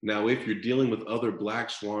Now, if you're dealing with other Black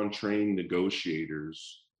Swan trained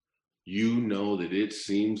negotiators, you know that it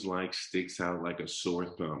seems like sticks out like a sore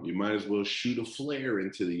thumb. You might as well shoot a flare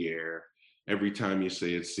into the air every time you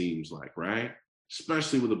say it seems like, right?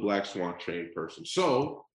 Especially with a Black Swan trained person.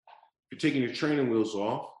 So, if you're taking your training wheels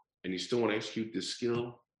off and you still want to execute this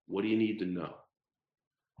skill, what do you need to know?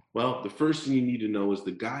 Well, the first thing you need to know is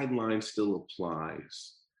the guideline still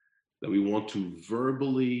applies, that we want to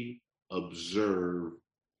verbally observe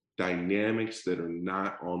dynamics that are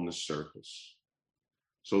not on the surface.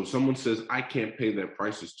 So if someone says, I can't pay that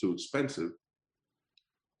price, it's too expensive,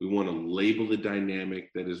 we want to label the dynamic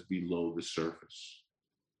that is below the surface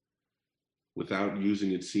without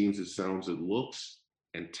using it seems, it sounds, it looks,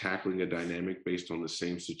 and tackling a dynamic based on the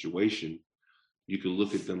same situation. You can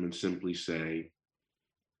look at them and simply say,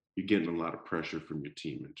 you're getting a lot of pressure from your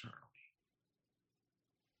team internally.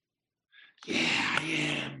 Yeah, I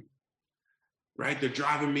am. Right? They're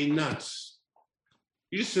driving me nuts.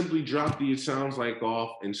 You just simply drop the it sounds like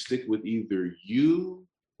off and stick with either you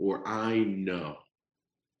or I know.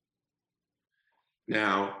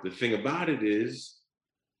 Now, the thing about it is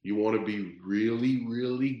you want to be really,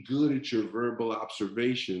 really good at your verbal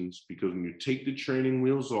observations, because when you take the training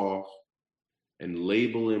wheels off and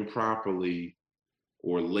label improperly,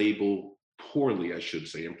 or label poorly, I should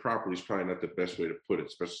say. Improperly is probably not the best way to put it,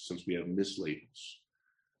 especially since we have mislabels.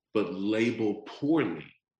 But label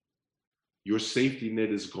poorly, your safety net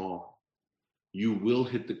is gone. You will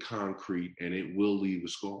hit the concrete and it will leave a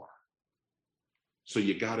scar. So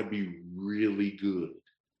you got to be really good.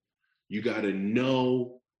 You got to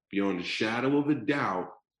know beyond a shadow of a doubt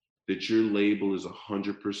that your label is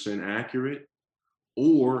 100% accurate.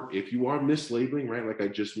 Or if you are mislabeling, right, like I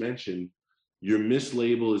just mentioned, your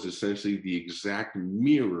mislabel is essentially the exact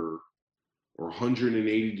mirror or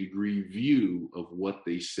 180-degree view of what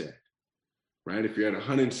they said, right? If you're at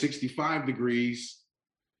 165 degrees,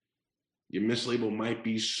 your mislabel might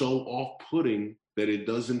be so off-putting that it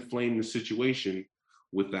does inflame the situation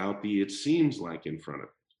without the it seems like in front of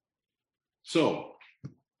it. So,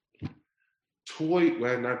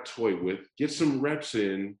 get some reps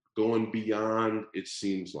in going beyond it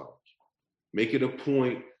seems like. Make it a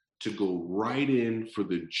point to go right in for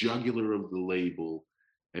the jugular of the label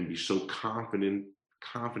and be so confident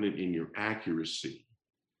in your accuracy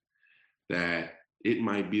that it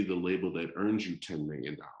might be the label that earns you $10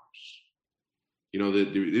 million. You know, the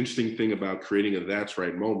interesting thing about creating a that's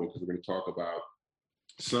right moment, because we're going to talk about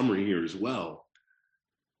summary here as well.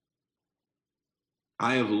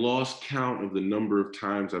 I have lost count of the number of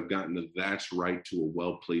times I've gotten a that's right to a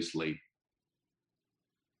well-placed label.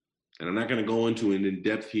 And I'm not going to go into it in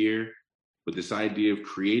depth here, but this idea of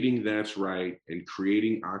creating that's right and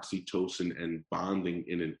creating oxytocin and bonding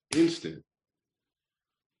in an instant,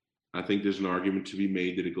 I think there's an argument to be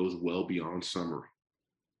made that it goes well beyond summary.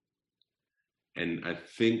 And I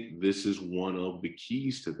think this is one of the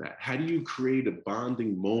keys to that. How do you create a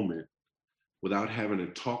bonding moment without having to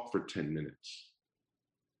talk for 10 minutes?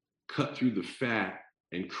 Cut through the fat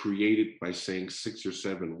and create it by saying 6 or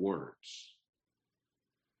 7 words.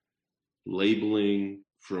 Labeling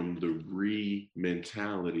from the re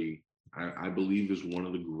mentality, I believe, is one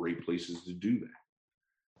of the great places to do that.